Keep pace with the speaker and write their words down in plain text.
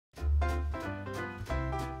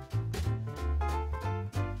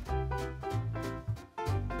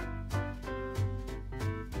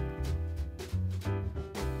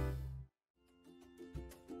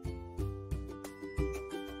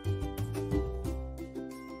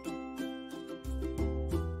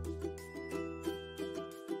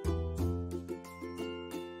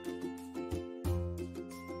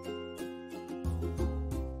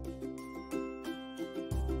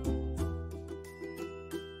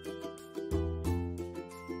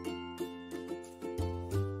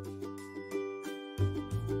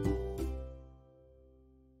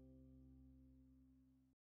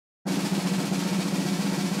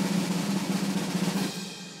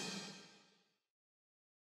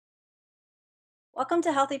Welcome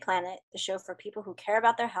to Healthy Planet, the show for people who care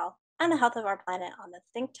about their health and the health of our planet on the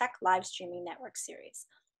ThinkTech live streaming network series.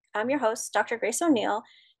 I'm your host, Dr. Grace O'Neil,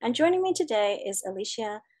 and joining me today is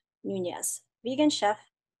Alicia Nunez, vegan chef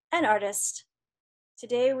and artist.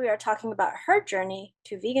 Today we are talking about her journey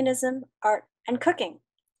to veganism, art, and cooking.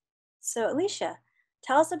 So, Alicia,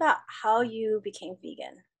 tell us about how you became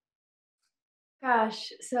vegan.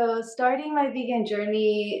 Gosh, so starting my vegan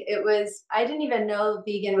journey, I didn't even know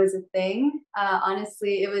vegan was a thing.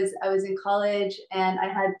 Honestly, I was in college and I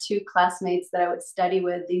had two classmates that I would study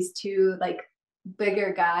with, these two like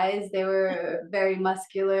bigger guys. They were very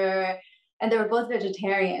muscular and they were both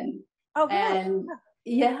vegetarian. Oh, really? And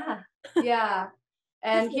yeah, yeah. Good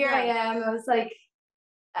And for here I them. am. I was like,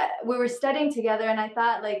 we were studying together and I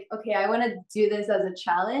thought like, okay, I want to do this as a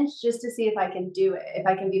challenge just to see if I can do it, if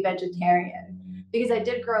I can be vegetarian. Because I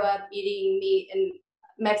did grow up eating meat and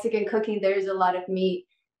Mexican cooking, there's a lot of meat.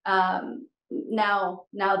 Now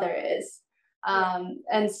there is. Yeah.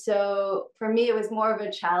 And so for me, it was more of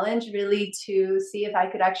a challenge really to see if I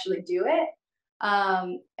could actually do it.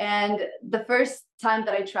 And the first time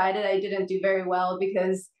that I tried it, I didn't do very well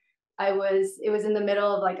because it was in the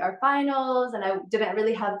middle of like our finals and I didn't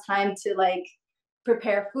really have time to like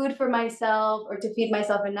prepare food for myself or to feed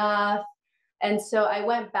myself enough. And so I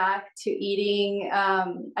went back to eating,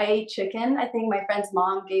 I ate chicken. I think my friend's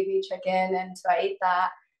mom gave me chicken. And so I ate that.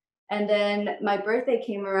 And then my birthday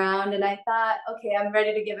came around and I thought, okay, I'm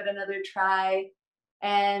ready to give it another try.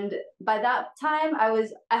 And by that time, I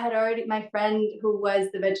had already, my friend who was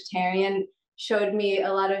the vegetarian showed me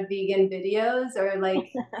a lot of vegan videos or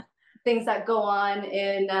like things that go on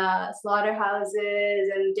in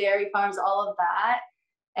slaughterhouses and dairy farms, all of that.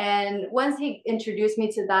 And once he introduced me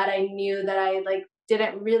to that, I knew that I like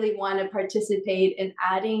didn't really want to participate in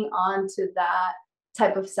adding on to that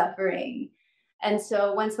type of suffering. And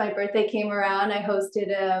so once my birthday came around, I hosted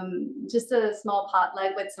just a small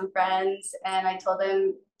potluck with some friends, and I told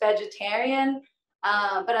them vegetarian.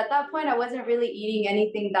 But at that point, I wasn't really eating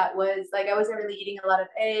anything that was like I wasn't really eating a lot of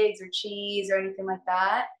eggs or cheese or anything like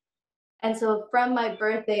that. And so from my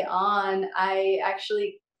birthday on, I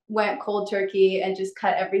actually went cold turkey and just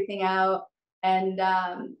cut everything out. And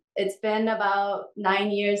it's been about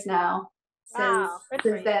 9 years now Wow, good for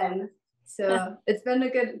since you. then. So it's been a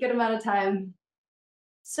good amount of time.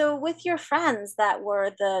 So, with your friends that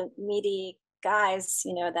were the meaty guys,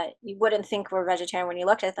 that you wouldn't think were vegetarian when you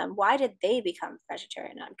looked at them, why did they become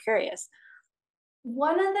vegetarian? I'm curious.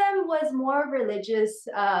 One of them was more religious,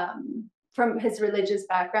 from his religious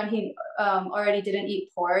background. He already didn't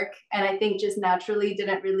eat pork, and I think just naturally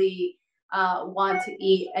didn't really want to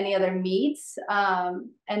eat any other meats.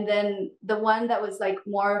 And then the one that was like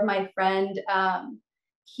more of my friend,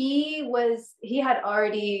 he had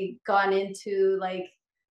already gone into like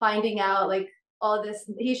finding out like all this.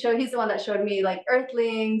 He's the one that showed me like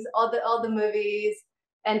Earthlings, all the movies,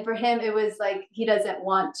 and for him it was like he doesn't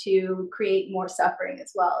want to create more suffering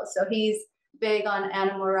as well, so he's big on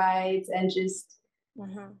animal rights and just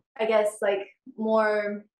Hmm. I guess like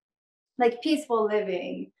more like peaceful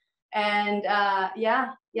living. And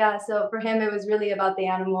yeah, so for him it was really about the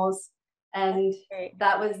animals, That's and great.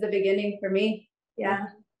 that was the beginning for me. Yeah. Hmm.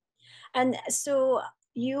 And so,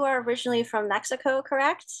 you are originally from Mexico,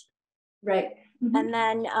 correct? Right. Hmm. And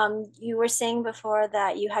then you were saying before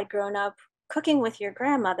that you had grown up cooking with your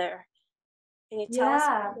grandmother. Can you tell us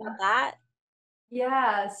Yeah. more about that?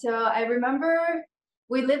 Yeah, so I remember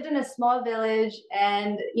we lived in a small village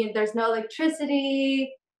and there's no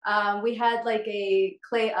electricity. We had like a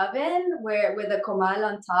clay oven where with a comal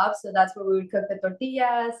on top, so that's where we would cook the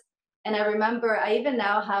tortillas. And I remember I even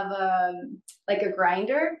now have like a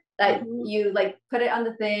grinder that Hmm. you like put it on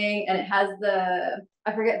the thing and it has the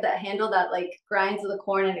I forget that handle that like grinds the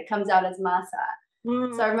corn and it comes out as masa.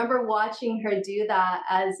 So I Mm. remember watching her do that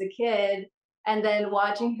as a kid and then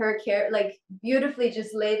watching her like beautifully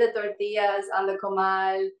just lay the tortillas on the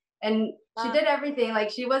comal. And she Wow. did everything.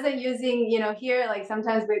 Like she wasn't using, here, like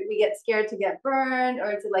sometimes we get scared to get burned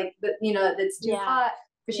or to like, it's too Yeah, hot.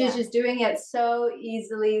 But she's yeah. just doing it so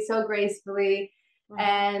easily, so gracefully. Hmm.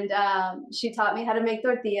 And she taught me how to make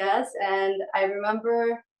tortillas. And I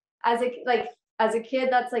remember as a kid,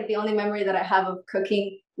 that's like the only memory that I have of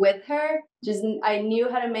cooking with her. Just I knew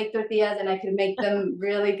how to make tortillas and I could make them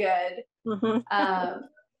really good. Hmm. Um,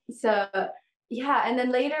 so yeah, and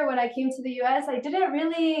then later when I came to the US, I didn't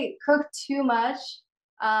really cook too much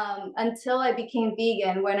until I became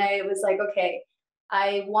vegan. When I was like, okay,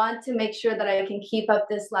 I want to make sure that I can keep up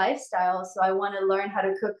this lifestyle, so I want to learn how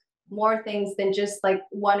to cook more things than just like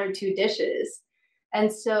one or two dishes.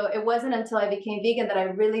 And so it wasn't until I became vegan that I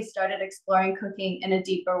really started exploring cooking in a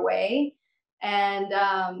deeper way. And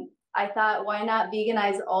I thought, why not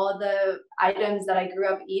veganize all the items that I grew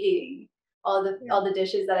up eating, Yeah. all the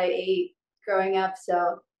dishes that I ate growing up.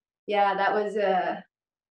 So yeah, that was a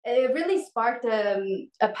it really sparked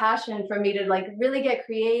a passion for me to like really get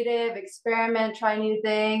creative, experiment, try new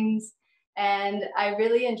things. And I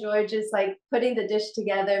really enjoyed just like putting the dish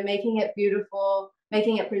together, making it beautiful,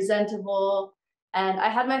 making it presentable. And I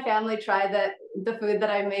had my family try the food that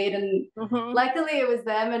I made, and Mm-hmm. luckily it was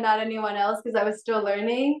them and not anyone else because I was still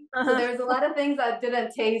learning. So Uh-huh. there was a lot of things that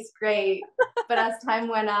didn't taste great. But as time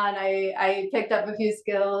went on, I picked up a few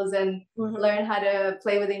skills and Mm-hmm. learned how to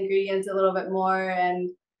play with ingredients a little bit more. And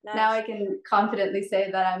now I Nice. can confidently say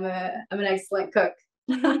that I'm an excellent cook.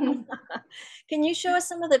 Can you show us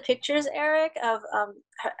some of the pictures, Eric, of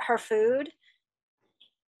her food?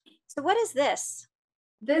 So what is this?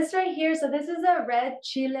 This right here, so this is a red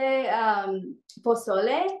chile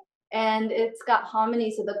pozole, and it's got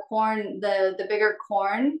hominy, so the corn, the bigger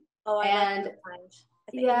corn, Oh, I like and that kind.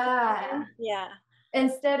 Like the Indian yeah, kind? Yeah.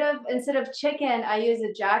 instead of chicken, I use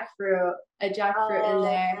a jackfruit in Oh,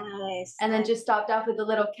 there, nice, and then nice. just topped off with a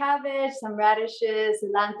little cabbage, some radishes,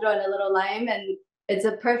 cilantro, and a little lime, and it's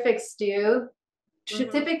a perfect stew.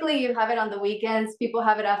 Mm-hmm. Typically you have it on the weekends. People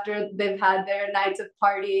have it after they've had their nights of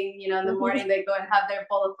partying. In the morning they go and have their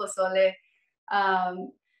bowl of pozole.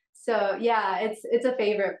 Um, so yeah, it's a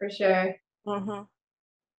favorite for sure. Mm-hmm.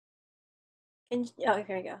 Oh,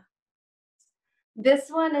 here you go. This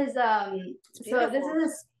one is It's so this beautiful.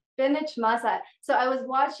 is a spinach masa. So I was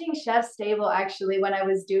watching Chef's Table actually when I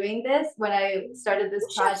was doing this, when I started this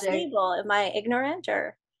Who's Chef project. Stable? Am I ignorant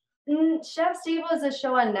or? Chef's Table is a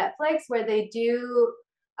show on Netflix where they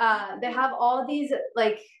have all these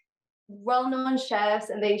like well-known chefs,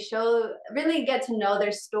 and they show really get to know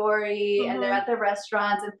their story, and they're Mm-hmm. at the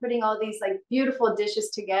restaurants and putting all these like beautiful dishes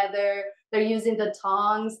together. They're using the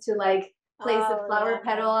tongs to like place a Oh, flower yeah.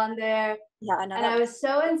 petal on there. Yeah, I know And that I one. was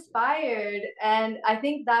so inspired, and I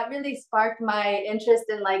think that really sparked my interest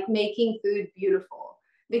in like making food beautiful,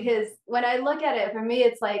 Mm-hmm. because when I look at it, for me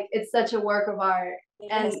it's like it's such a work of art. It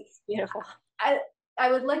is. And It's beautiful. I I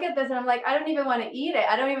would look at this and I'm like, I don't even want to eat it.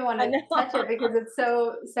 I don't even want I to know. touch it because it's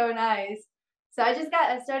so nice. So I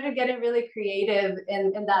started getting really creative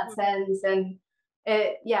in that Mhm. sense, and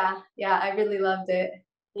yeah, I really loved it.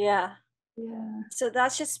 Yeah. Yeah. So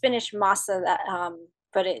that's just spinach masa that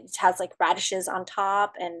but it has like radishes on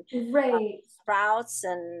top and Right. sprouts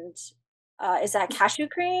and is that cashew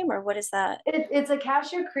cream or what is that? It's a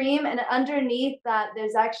cashew cream, and underneath that,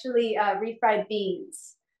 there's actually refried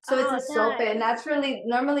beans. So it's Oh, a sope. nice.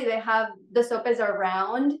 Normally they have the sopes are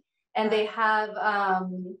round, and Uh, they have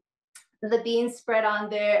the beans spread on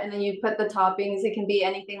there, and then you put the toppings. It can be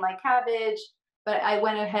anything like cabbage, but I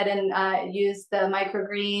went ahead and used the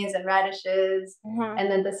microgreens and radishes, mhm. and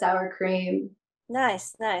then the sour cream.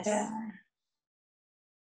 Nice, nice. Yeah.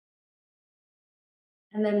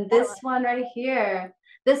 And then That this one right here.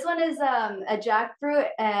 This one is a jackfruit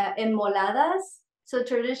enmoladas. So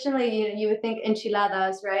traditionally, you would think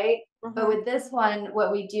enchiladas, right? But one. with this one,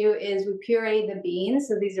 what we do is we puree the beans.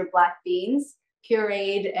 So these are black beans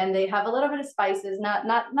pureed, and they have a little bit of spices,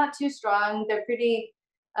 not too strong. They're pretty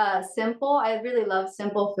simple. I really love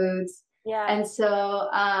simple foods. Yeah. And so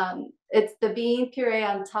it's the bean puree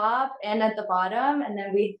on top and at the bottom, and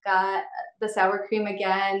then we've got the sour cream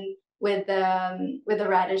again with the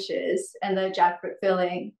radishes and the jackfruit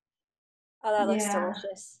filling. Oh, that looks Yeah.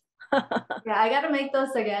 delicious. Yeah, I gotta make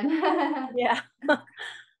those again. Yeah.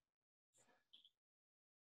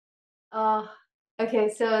 Oh, okay.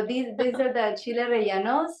 So these are the chile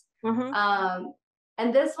rellenos. Mhm. Um,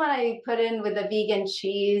 and this one I put in with a vegan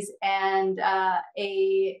cheese and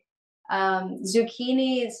a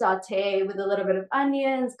zucchini saute with a little bit of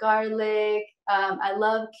onions, garlic. I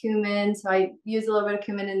love cumin, so I use a little bit of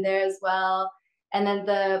cumin in there as well. And then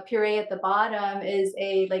the puree at the bottom is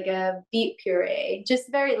a beet puree,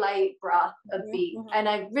 just very light broth of Mhm. beet. Mhm. And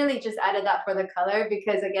I really just added that for the color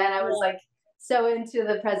because again, I was Yeah. like so into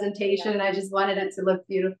the presentation, Yeah. and I just wanted it to look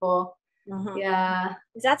beautiful. Mhm. Yeah.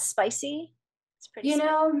 Is that spicy? It's pretty You spicy.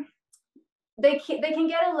 know, they can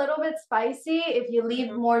get a little bit spicy if you leave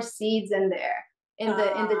Mhm. more seeds in there in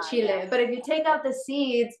the Ah, yeah. chile. But if you take out the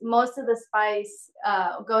seeds, most of the spice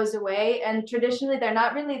goes away. And Mhm. traditionally, they're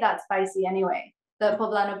not really that spicy anyway. The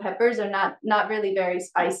poblano peppers are not really very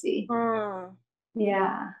spicy. Mm.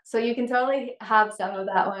 Yeah, so you can totally have some of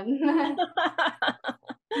that one.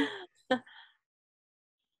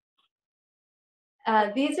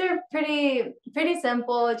 These are pretty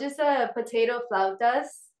simple. Just a potato flautas.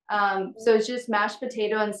 So it's just mashed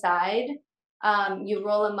potato inside. You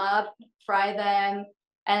roll them up, fry them,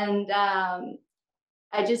 and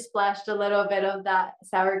I just splashed a little bit of that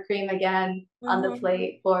sour cream again on the Mm-hmm.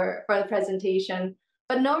 plate for the presentation.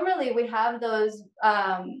 But normally we have those,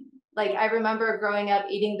 like I remember growing up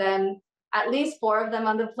eating them, at least four of them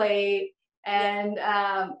on the plate, Yeah.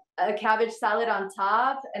 and a cabbage salad on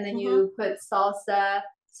top, and then Mm-hmm. you put salsa.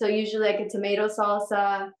 So usually like a tomato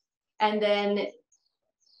salsa, and then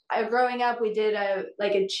growing up we did a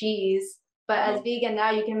like a cheese. But as Mm-hmm. vegan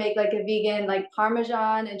now, you can make like a vegan like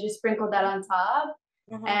parmesan and just sprinkle that on top,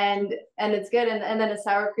 Mm-hmm. and it's good. And then a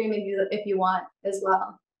sour cream if you want as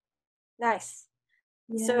well. Nice.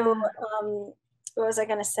 So, Yeah. what was I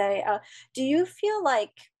going to say? Do you feel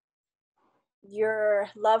like your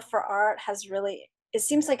love for art has really, it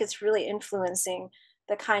seems like it's really influencing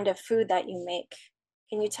the kind of food that you make?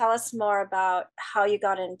 Can you tell us more about how you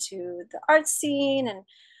got into the art scene and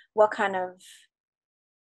what kind of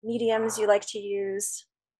mediums you like to use?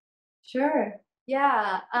 Sure.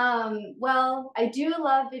 Yeah. Well, I do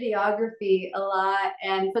love videography a lot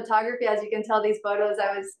and photography. As you can tell, these photos,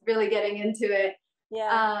 I was really getting into it.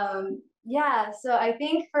 Yeah. Yeah. So I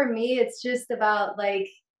think for me, it's just about like,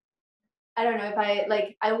 I don't know if I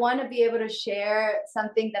like, I want to be able to share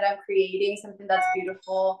something that I'm creating, something that's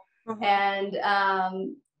beautiful. Mm-hmm.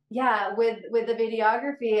 And yeah, with the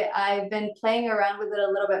videography, I've been playing around with it a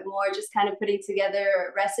little bit more, just kind of putting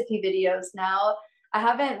together recipe videos now. I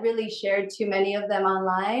haven't really shared too many of them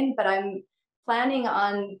online, but I'm planning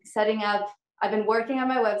on setting up. I've been working on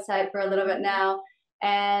my website for a little bit Mm-hmm. now,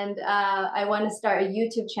 and I want to start a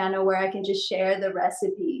YouTube channel where I can just share the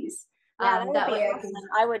recipes. Yeah, that would That be way I can. awesome.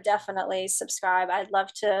 I would definitely subscribe. I'd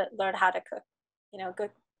love to learn how to cook,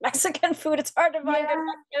 good Mexican food. It's hard to find good Yeah.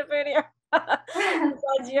 Mexican food here.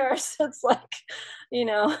 Besides yours, it's like,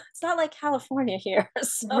 it's not like California here.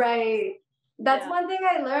 So Right. That's yeah, one thing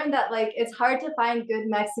I learned, that like it's hard to find good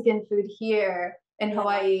Mexican food here in yeah.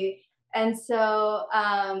 Hawaii. And so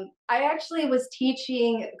I actually was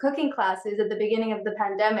teaching cooking classes at the beginning of the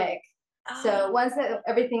pandemic. Oh, So once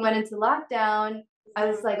everything went into lockdown, I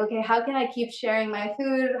was mhm. like, okay, how can I keep sharing my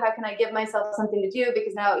food? How can I give myself something to do?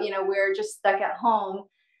 Because now, we're just stuck at home.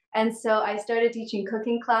 And so I started teaching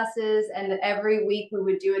cooking classes, and every week we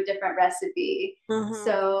would do a different recipe. Mhm.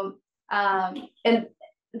 So and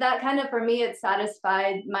that kind of, for me, it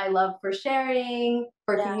satisfied my love for sharing,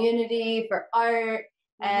 for Yeah. community, for art,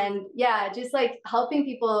 Mhm. and yeah, just like helping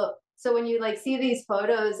people. So when you like see these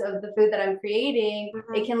photos of the food that I'm creating, it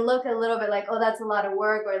Mhm. can look a little bit like, oh, that's a lot of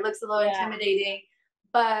work, or it looks a little Yeah. intimidating.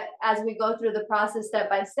 But as we go through the process step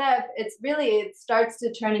by step, it starts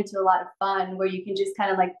to turn into a lot of fun, where you can just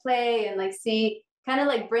kind of like play and like see, kind of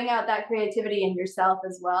like bring out that creativity in yourself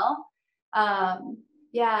as well. um,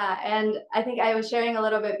 yeah, and I think I was sharing a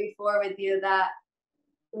little bit before with you that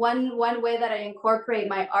one way that I incorporate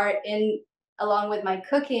my art in along with my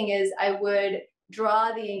cooking is I would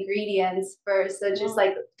draw the ingredients first. So just Mhm.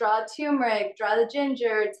 like draw turmeric, draw the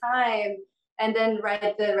ginger, thyme, and then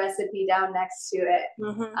write the recipe down next to it.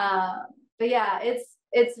 Mhm. Um, but yeah,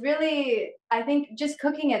 it's really, I think just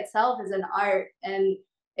cooking itself is an art, and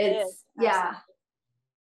It is, it's yeah, absolutely.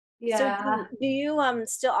 So yeah. do you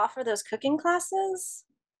still offer those cooking classes?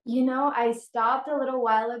 I stopped a little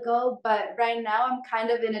while ago, but right now I'm kind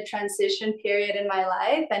of in a transition period in my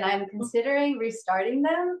life, and I'm Mm. considering restarting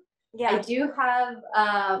them. I Yeah. do have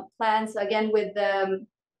plans again with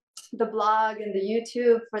the blog and the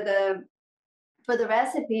YouTube for the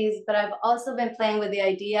recipes, but I've also been playing with the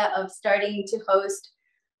idea of starting to host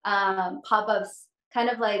pop-ups, kind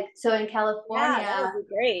of like, so Yeah, that would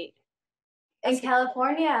be great. in That's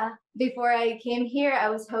California, before I came here, I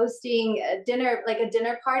was hosting a dinner, like a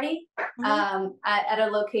dinner party, Mhm. at a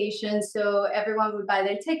location. So everyone would buy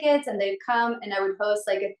their tickets and they'd come, and I would host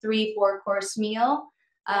like a 3-4 course meal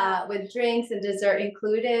Wow. with drinks and dessert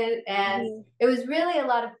included. And Mhm. it was really a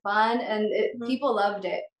lot of fun, and Mhm. people loved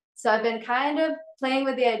it. So I've been kind of playing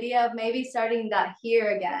with the idea of maybe starting that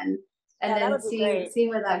here again, and Yeah, that then would be great. seeing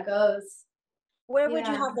where that goes. Where would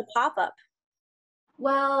you Yeah. have the pop-up?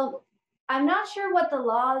 Well, I'm not sure what the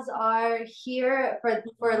laws are here for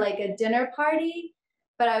Mhm. like a dinner party,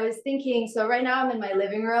 but I was thinking, so right now I'm in my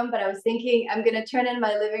living room, but I was thinking I'm gonna turn in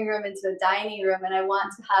my living room into a dining room, and I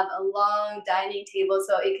want to have a long dining table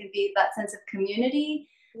so it can be that sense of community.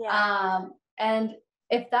 Yeah. And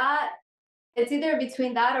if that, it's either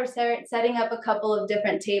between that or setting up a couple of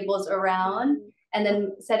different tables around, Mhm. and then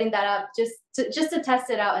Mhm. setting that up just to test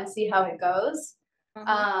it out and see how it goes. Mhm.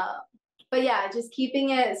 Uh, but yeah, just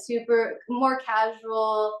keeping it super more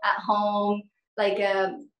casual at home, like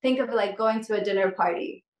think of like going to a dinner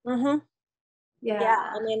party. Mhm. Yeah,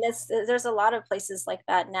 Yeah. I mean, there's a lot of places like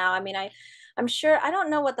that now. I mean, I'm sure I don't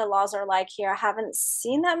know what the laws are like here. I haven't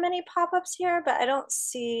seen that many pop-ups here, but I don't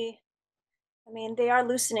see I mean, they are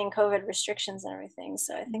loosening COVID restrictions and everything,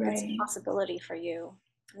 so I think it's a Right. possibility for you.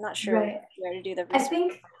 I'm not sure Right. where to do the I research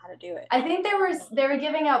think on how to do it. they were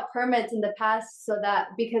giving out permits in the past so that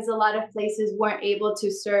because a lot of places weren't able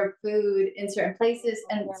to serve food in certain places,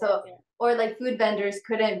 and Yeah, so yeah. or like food vendors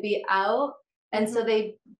couldn't be out, and so Mhm.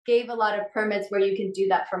 they gave a lot of permits where you can do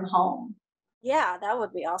that from home. Yeah, that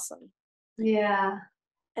would be awesome. Yeah.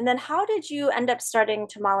 And then how did you end up starting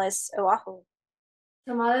Tamales Oahu?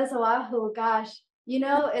 Tamales Oahu, gosh,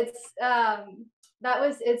 it's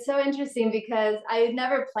so interesting because I had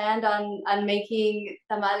never planned on making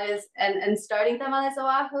tamales and starting Tamales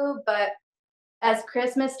Oahu, but as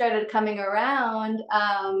Christmas started coming around,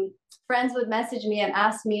 friends would message me and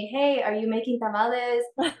ask me, "Hey, are you making tamales?"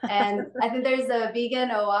 And I think there's a vegan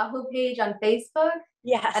Oahu page on Facebook, and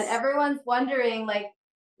Yes. everyone's wondering like,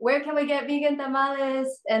 where can we get vegan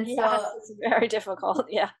tamales? And Yes, so it's very difficult,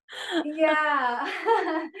 yeah. yeah.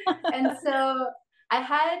 And so I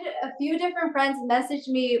had a few different friends message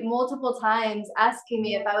me multiple times asking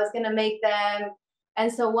me if I Mhm. was going to make them.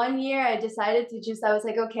 And so one year I decided to I was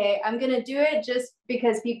like, okay, I'm going to do it just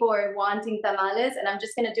because people were wanting tamales and I'm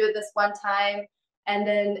just going to do it this one time. And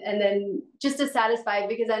then just to satisfy,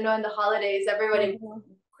 because I know in the holidays, everybody Mhm.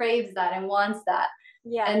 craves that and wants that.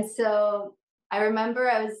 Yeah. And so I remember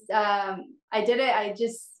I did it. I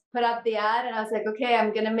just put up the ad and I was like, okay,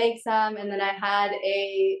 I'm gonna make some. And then I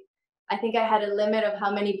think I had a limit of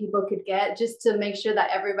how many people could get just to make sure that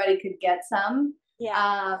everybody could get some. Yeah.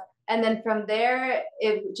 Uh, and then from there,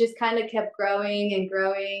 it just kind of kept growing and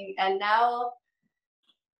growing. And now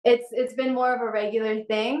it's been more of a regular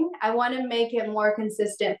thing. I want to make it more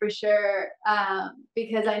consistent for sure,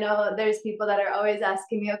 because I know there's people that are always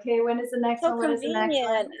asking me, okay, when is the next So one? When is the next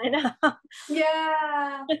one? convenient, I know.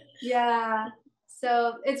 Yeah, yeah.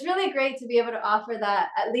 So it's really great to be able to offer that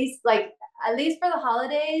at least for the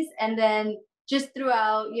holidays, and then just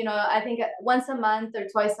throughout. I think once a month or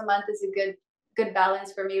twice a month is a good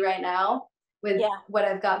balance for me right now with Yeah. what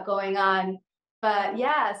I've got going on. But Mhm.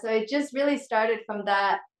 yeah, so it just really started from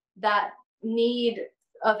that need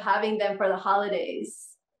of having them for the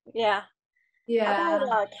holidays. Yeah. How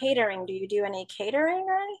about, Yeah. catering? Do you do any catering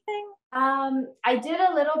or anything? I did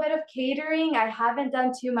a little bit of catering. I haven't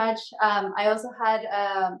done too much. I also had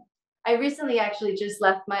I recently actually just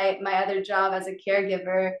left my other job as a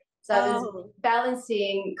caregiver. So I was Oh,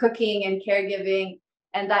 balancing cooking and caregiving,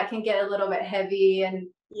 and that can get a little bit heavy and it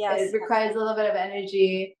yes, yes. requires a little bit of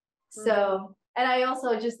energy. Mhm. So, and I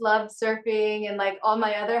also just love surfing and like all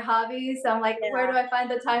my other hobbies. So I'm like, where Yeah. do I find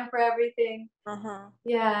the time for everything? Mhm.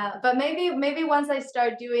 Yeah, but maybe once I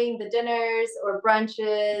start doing the dinners or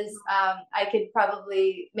brunches, I could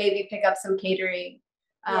probably maybe pick up some catering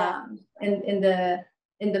Yeah. in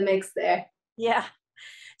the mix there. Yeah.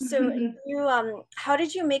 So how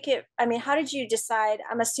did you make it I mean, how did you decide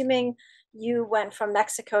I'm assuming you went from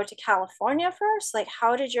Mexico to California first? Like,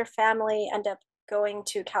 how did your family end up going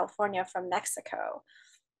to California from Mexico?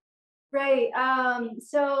 Right.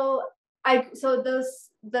 So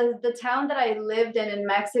the town that I lived in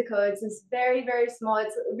Mexico, it's this very, very small,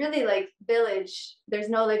 it's really like village. There's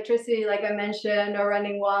no electricity, like I mentioned, no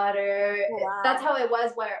running water. Oh, That's wow. how it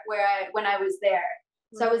was where I when I was there.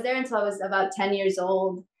 So I was Mhm. there until I was about 10 years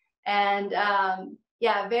old. And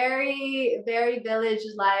yeah, very, very village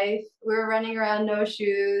life. We were running around no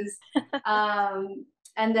shoes.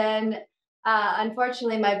 And then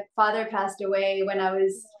unfortunately, my father passed away when I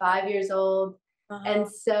was 5 years old. And Uh-huh.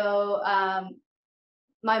 so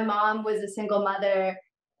my mom was a single mother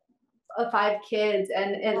of five kids,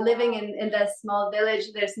 and Oh, living wow. in that small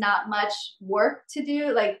village, there's not much work to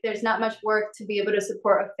do. Like, there's not much work to be able to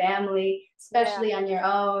support a family, Yeah. especially on your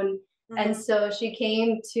own. And Mhm. so she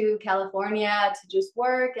came to California to just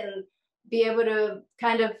work and be able to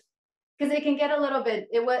kind of because it can get a little bit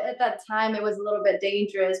it was at that time it was a little bit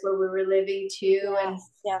dangerous where we were living too, and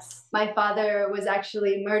Yes, yes. my father was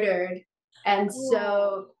actually murdered. And Ooh. so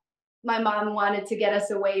my mom wanted to get us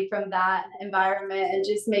away from that Yes. environment and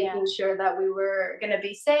just Yeah. making sure that we were going to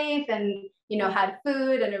be safe and Mhm. had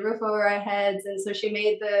food and a roof over our heads. And so she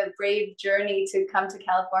made the brave journey to come to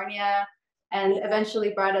California and Yeah. eventually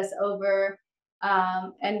brought us over.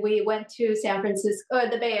 And we went to San Francisco,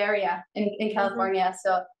 the Bay Area in Mhm. California.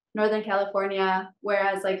 So Northern California,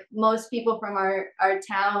 whereas like most people from our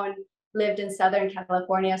town lived in Southern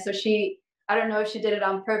California. So I don't know if she did it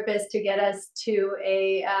on purpose to get us to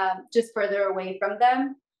a just further away from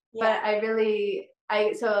them. But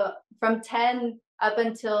Yeah. so from 10 up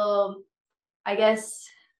until I guess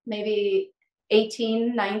maybe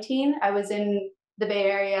 18, 19, I was in the Bay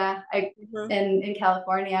Area, Hmm. in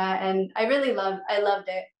California, and I loved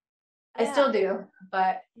it. I Yeah. still do,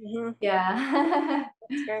 but Hmm. yeah.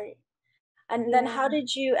 That's great. And then how Yeah.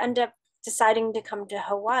 did you end up deciding to come to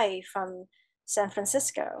Hawaii from San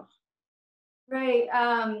Francisco? Right.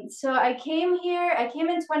 So I came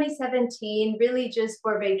in 2017, really just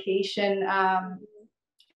for vacation, Mhm.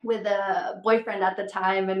 with a boyfriend at the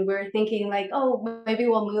time, and we are thinking like, oh, maybe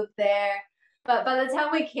we'll move there. But by the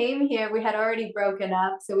time we came here, we had already broken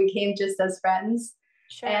up, so we came just as friends.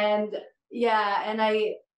 Sure. And yeah, and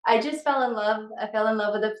I just fell in love. I fell in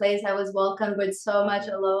love with the place. I was welcomed with so much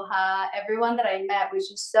Mhm. aloha. Everyone that I met was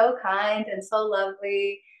just so kind and so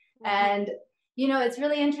lovely. Mhm. And it's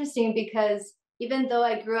really interesting because even though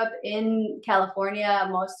I grew up in California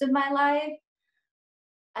most of my life,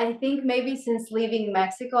 I think maybe since leaving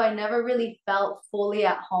Mexico, I never really felt fully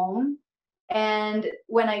at home. And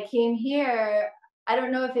when I came here, I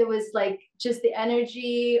don't know if it was like just the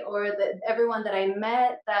energy or everyone that I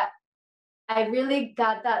met, that I really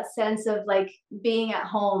got that sense of like being at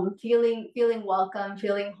home, feeling welcome,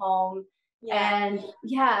 feeling home. Yeah. And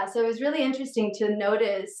yeah, so it was really interesting to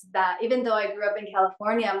notice that even though I grew up in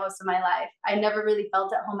California most of my life, I never really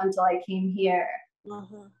felt at home until I came here.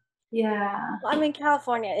 Mhm. Yeah. Well, I mean,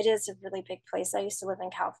 California, it is a really big place. I used to live in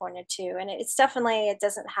California too, and it's definitely, it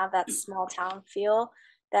doesn't have that small town feel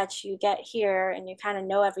that you get here, and you kind of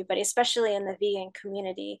know everybody, especially in the vegan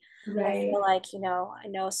community. I Right. feel like, I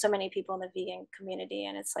know so many people in the vegan community,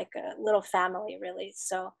 and it's like a little family, really.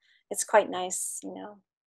 So it's quite nice.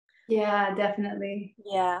 Yeah, definitely.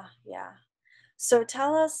 Yeah, yeah. So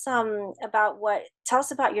tell us about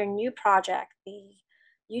your new project, the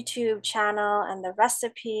YouTube channel and the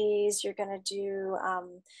recipes you're gonna do.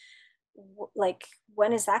 Like,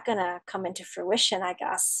 when is that gonna come into fruition, I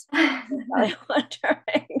guess? You're probably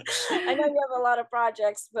wondering. I know you have a lot of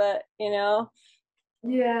projects, but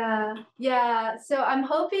Yeah. Yeah. So I'm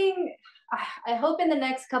hoping I hope in the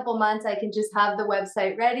next couple months I can just have the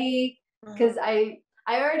website ready, because Mhm.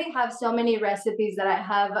 I already have so many recipes that I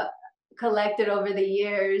have collected over the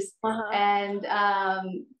years. Uh-huh. And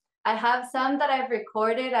I have some that I've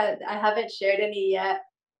recorded. I haven't shared any yet,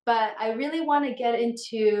 but I really want to get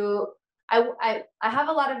into I have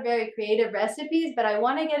a lot of very creative recipes, but I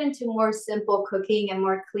want to get into more simple cooking and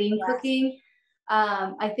more clean Yes. cooking.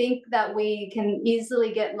 I think that we can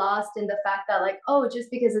easily get lost in the fact that, like, oh, just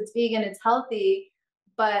because it's vegan, it's healthy.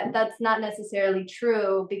 But that's not necessarily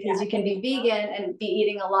true, because Yeah, you it can be is not. vegan and be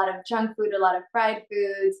eating a lot of junk food, a lot of fried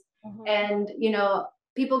foods. Mhm. And,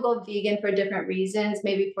 people go vegan for different reasons,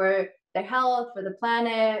 maybe for their health, for the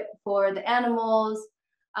planet, for the animals.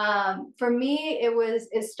 For me,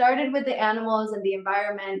 it started with the animals and the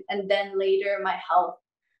environment, and then later my health.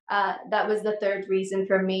 That was the third reason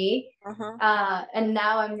for me. Mhm. And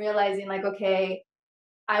now I'm realizing, like, okay,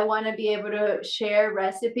 I want to be able to share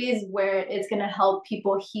recipes where it's going to help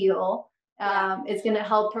people heal. Yeah. It's going to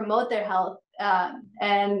help promote their health.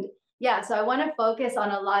 And yeah, so I want to focus on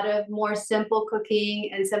a lot of more simple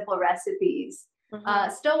cooking and simple recipes.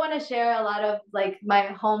 Mhm. Still want to share a lot of like my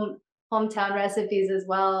hometown recipes as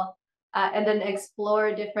well, and then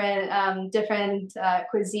explore different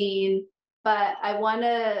cuisine. But I want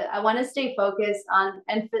to stay focused on,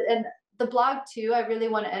 and the blog too. I really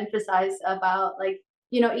want to emphasize about, like,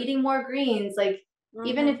 eating more greens. Like,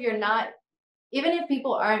 even Mhm. if you're not, even if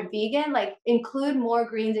people aren't vegan, like, include more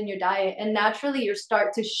greens in your diet, and naturally you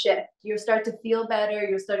start to shift. You start to feel better.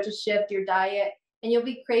 You'll start to shift your diet, and you'll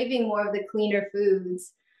be craving more of the cleaner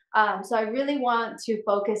foods. So I really want to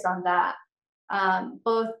focus on that.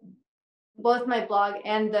 Both my blog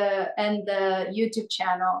and the YouTube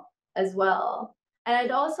channel as well. And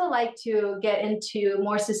I'd also like to get into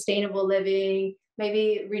more sustainable living,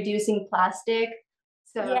 maybe reducing plastic.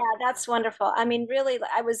 Yeah, So that's wonderful. I mean, really,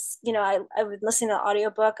 I was, I was listening to the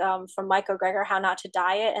audiobook from Mike O'Gregor, How Not to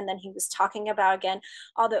Diet, and then he was talking about, again,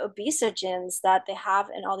 all the obesogens that they have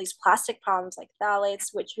in all these plastic problems like phthalates,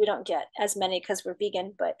 which we don't get as many because we're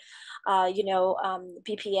vegan, but,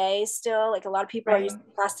 BPA still, like a lot of people are right, using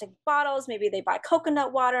plastic bottles. Maybe they buy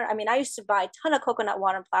coconut water. I mean, I used to buy a ton of coconut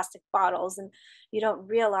water in plastic bottles, and you don't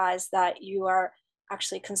realize that you are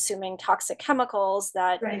actually consuming toxic chemicals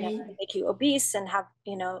that right. make you obese and have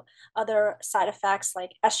other side effects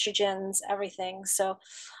like estrogens, everything. So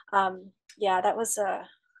yeah, that was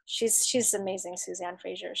she's amazing, Suzanne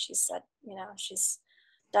Fraser. She said she's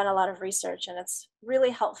done a lot of research, and it's really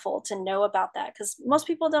helpful to know about that because most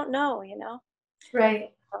people don't know.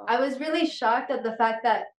 Right. So, I was really shocked at the fact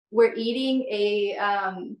that we're eating a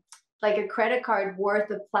like a credit card worth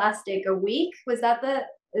of plastic a week. Was that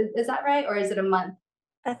is that right, or is it a month?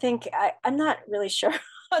 I'm not really sure.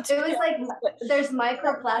 to It be was like honest, but there's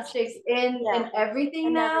microplastics, microplastics in yeah, everything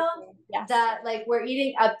and now everything. Yes, that like we're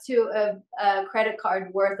eating up to a credit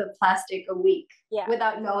card worth of plastic a week yeah,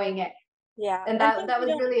 without knowing it. yeah, And and that things that you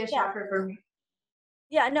was don't, really a yeah. shocker for me.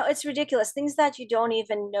 Yeah, no, it's ridiculous. Things that you don't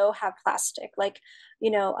even know have plastic, like,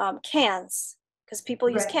 cans, because people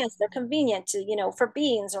use Right. cans. They're convenient to, for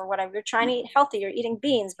beans or whatever. You're trying to eat healthy, you're eating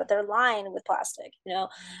beans, but they're lined with plastic,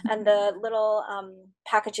 and the little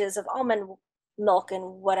packages of almond milk and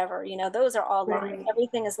whatever, those are all lined. Right.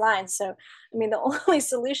 Everything is lined. So, I mean, the only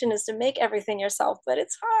solution is to make everything yourself, but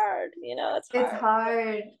it's hard, it's It's hard.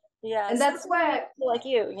 hard. Yeah, And so that's maybe we need why people like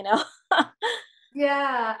you.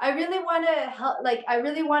 yeah, I really want to help, like I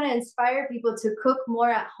really want to inspire people to cook more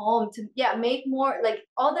at home, to yeah, make more, like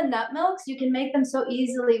all the nut milks you can make them so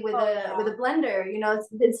easily with Oh a yeah, blender.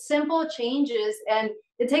 It's simple changes, and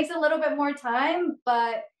it takes a little bit more time,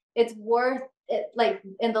 but it's worth it, like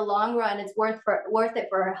in the long run it's worth it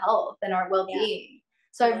for our health and our yeah, well-being.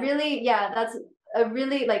 So I yeah. really, yeah, that's a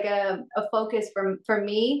really like a focus for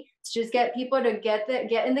me, to just get people to get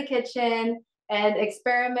in the kitchen and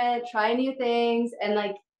experiment, try new things, and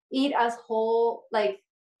like eat as whole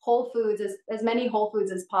foods, as many whole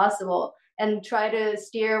foods as possible, and try to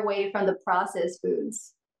steer away from the processed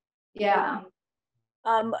foods. Yeah.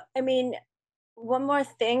 Yeah. I mean, one more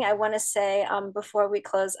thing I want to say before we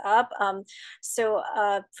close up.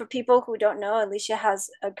 For people who don't know, Alicia has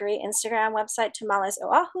a great Instagram website, Tamales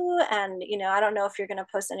Oahu, and I don't know if you're going to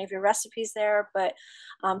post any of your recipes there, but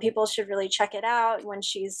people should really check it out when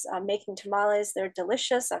she's making tamales. They're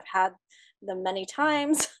delicious. I've had them many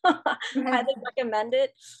times. Highly recommend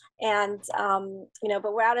it. And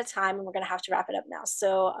but we're out of time, and we're going to have to wrap it up now.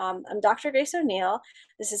 So I'm Dr. Grace O'Neil.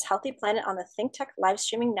 This is Healthy Planet on the ThinkTech live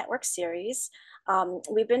streaming network series.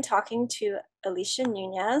 We've been talking to Alicia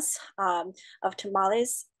Nunez of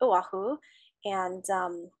Tamales Oahu, and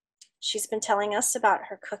she's been telling us about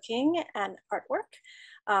her cooking and artwork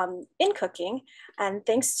in cooking. And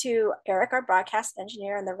thanks to Eric, our broadcast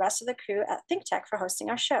engineer, and the rest of the crew at ThinkTech for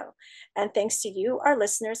hosting our show. And thanks to you, our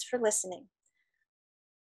listeners, for listening.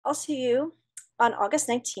 I'll see you on August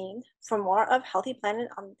 19th for more of Healthy Planet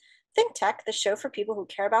on ThinkTech, the show for people who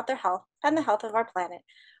care about their health and the health of our planet.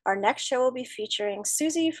 Our next show will be featuring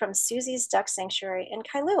Susie from Susie's Duck Sanctuary in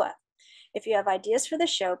Kailua. If you have ideas for the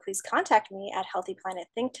show, please contact me at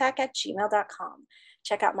healthyplanetthinktech@gmail.com.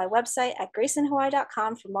 Check out my website at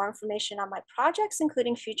graceinhawaii.com for more information on my projects,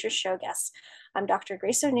 including future show guests. I'm Dr.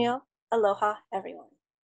 Grace O'Neil. Aloha, everyone.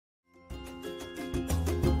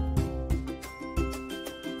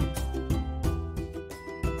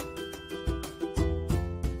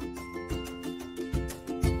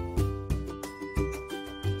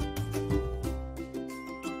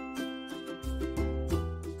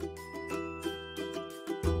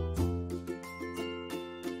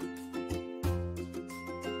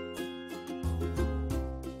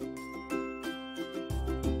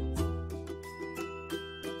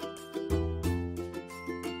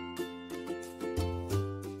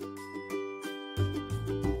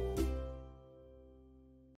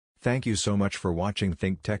 Thank you so much for watching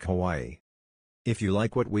ThinkTech Hawaii. If you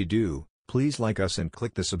like what we do, please like us and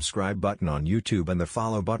click the subscribe button on YouTube and the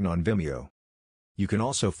follow button on Vimeo. You can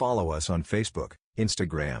also follow us on Facebook,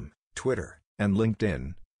 Instagram, Twitter, and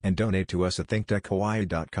LinkedIn, and donate to us at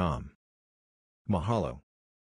thinktechhawaii.com. Mahalo.